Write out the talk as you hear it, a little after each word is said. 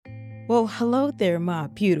Well, hello there, my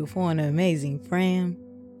beautiful and amazing friend.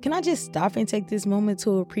 Can I just stop and take this moment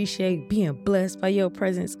to appreciate being blessed by your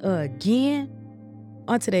presence again?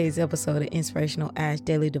 On today's episode of Inspirational Ash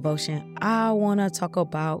Daily Devotion, I want to talk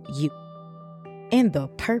about you and the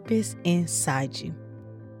purpose inside you.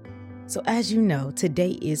 So as you know,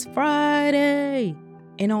 today is Friday.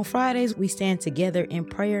 And on Fridays, we stand together in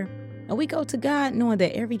prayer and we go to God knowing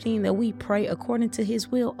that everything that we pray according to His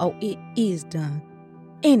will, it is done.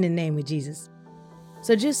 In the name of Jesus.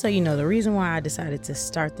 So just so you know, the reason why I decided to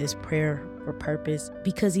start this prayer for purpose,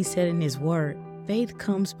 because He said in His word, faith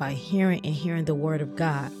comes by hearing and hearing the word of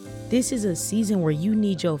God. This is a season where you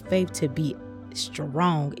need your faith to be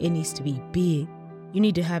strong. It needs to be big. You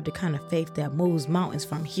need to have the kind of faith that moves mountains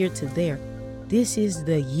from here to there. This is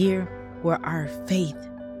the year where our faith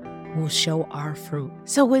will show our fruit.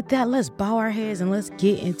 So with that, let's bow our heads and let's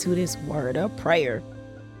get into this word of prayer.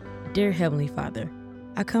 Dear Heavenly Father,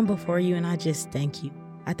 I come before you and I just thank you.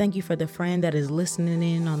 I thank you for the friend that is listening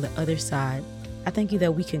in on the other side. I thank you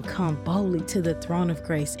that we can come boldly to the throne of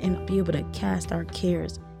grace and be able to cast our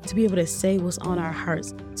cares, to be able to say what's on our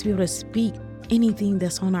hearts, to be able to speak anything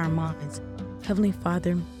that's on our minds. Heavenly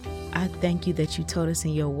Father, I thank you that you told us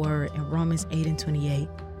in your word in Romans 8:28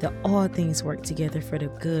 that all things work together for the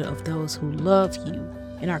good of those who love you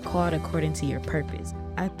and are called according to your purpose.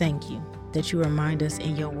 I thank you that you remind us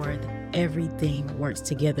in your word that everything works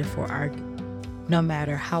together for our good. No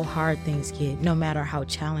matter how hard things get, no matter how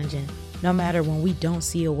challenging, no matter when we don't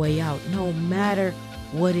see a way out, no matter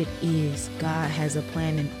what it is, God has a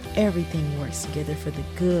plan and everything works together for the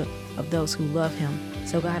good of those who love Him.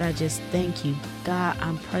 So God, I just thank you. God,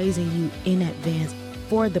 I'm praising you in advance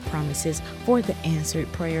for the promises, for the answered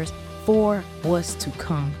prayers, for what's to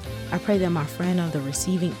come. I pray that my friend on the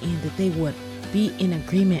receiving end, that they would be in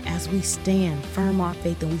agreement as we stand firm on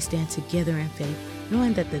faith and we stand together in faith,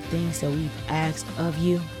 knowing that the things that we've asked of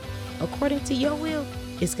you, according to your will,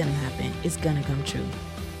 it's going to happen. It's going to come true.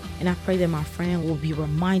 And I pray that my friend will be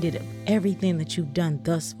reminded of everything that you've done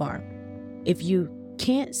thus far. If you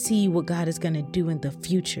can't see what God is going to do in the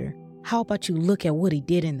future, how about you look at what He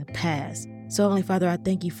did in the past? So, Heavenly Father, I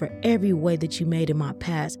thank you for every way that you made in my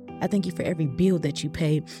past. I thank you for every bill that you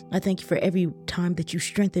paid. I thank you for every time that you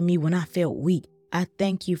strengthened me when I felt weak. I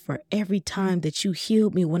thank you for every time that you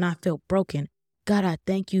healed me when I felt broken. God, I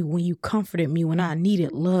thank you when you comforted me when I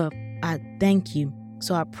needed love. I thank you.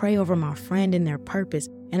 So I pray over my friend and their purpose.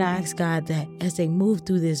 And I ask God that as they move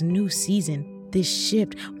through this new season, this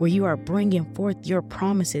shift where you are bringing forth your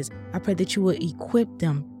promises, I pray that you will equip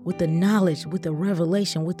them with the knowledge, with the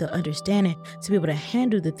revelation, with the understanding to be able to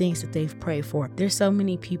handle the things that they've prayed for. There's so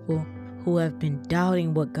many people who have been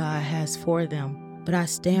doubting what God has for them. But I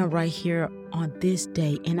stand right here on this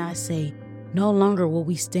day and I say, no longer will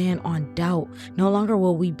we stand on doubt. No longer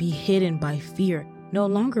will we be hidden by fear. No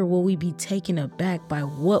longer will we be taken aback by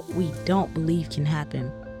what we don't believe can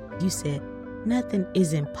happen. You said, nothing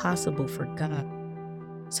is impossible for God.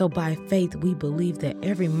 So by faith, we believe that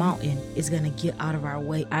every mountain is going to get out of our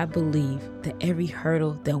way. I believe that every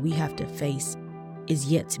hurdle that we have to face is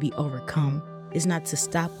yet to be overcome. It's not to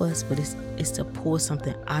stop us, but it's to pull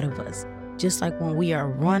something out of us. Just like when we are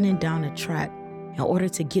running down a track, in order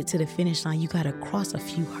to get to the finish line, you got to cross a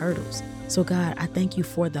few hurdles. So God, I thank you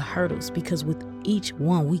for the hurdles, because with each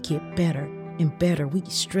one, we get better and better. We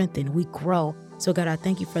strengthen, we grow. So God, I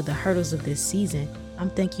thank you for the hurdles of this season. I'm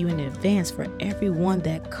thanking you in advance for everyone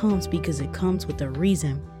that comes, because it comes with a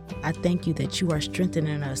reason. I thank you that you are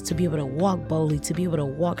strengthening us to be able to walk boldly, to be able to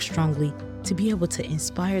walk strongly, to be able to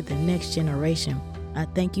inspire the next generation. I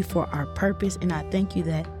thank you for our purpose, and I thank you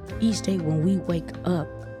that each day when we wake up,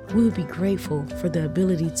 we will be grateful for the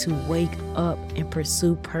ability to wake up and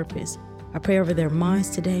pursue purpose. I pray over their minds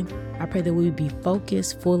today. I pray that we would be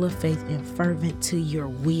focused, full of faith, and fervent to your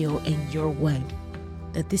will and your way.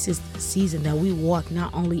 That this is the season that we walk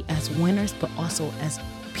not only as winners, but also as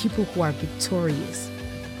people who are victorious.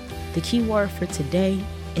 The key word for today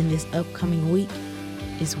in this upcoming week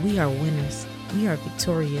is we are winners. We are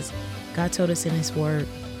victorious. God told us in His word,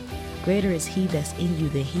 greater is He that's in you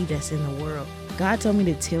than he that's in the world. God told me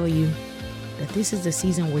to tell you that this is the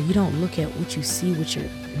season where you don't look at what you see with your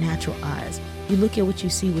natural eyes. You look at what you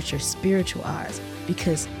see with your spiritual eyes,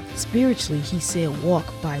 because spiritually, He said, walk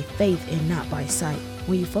by faith and not by sight.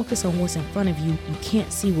 When you focus on what's in front of you, you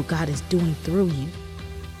can't see what God is doing through you,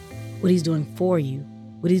 what He's doing for you,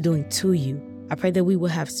 what He's doing to you. I pray that we will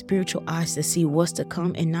have spiritual eyes to see what's to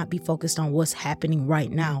come and not be focused on what's happening right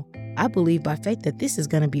now. I believe by faith that this is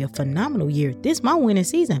going to be a phenomenal year. This is my winning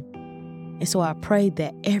season. And so I pray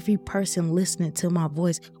that every person listening to my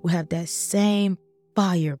voice will have that same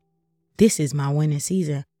fire. This is my winning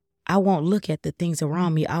season. I won't look at the things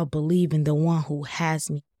around me. I'll believe in the one who has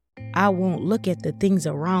me. I won't look at the things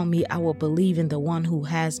around me. I will believe in the one who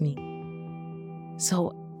has me.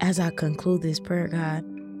 So as I conclude this prayer, God,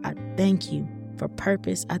 I thank you for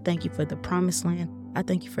purpose. I thank you for the promised land. I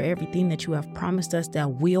thank you for everything that you have promised us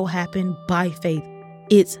that will happen by faith.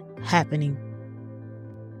 It's happening.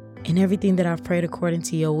 And everything that I've prayed according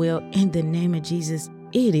to your will, in the name of Jesus,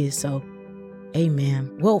 it is so.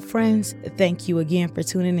 Amen. Well, friends, thank you again for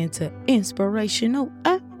tuning into Inspirational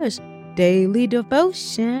Ash Daily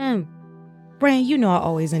Devotion. Friend, you know I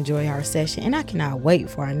always enjoy our session, and I cannot wait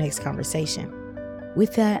for our next conversation.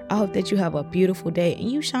 With that, I hope that you have a beautiful day and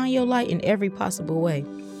you shine your light in every possible way.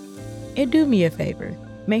 And do me a favor.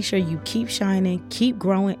 Make sure you keep shining, keep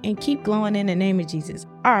growing, and keep glowing in the name of Jesus.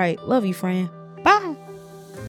 All right. Love you, friend.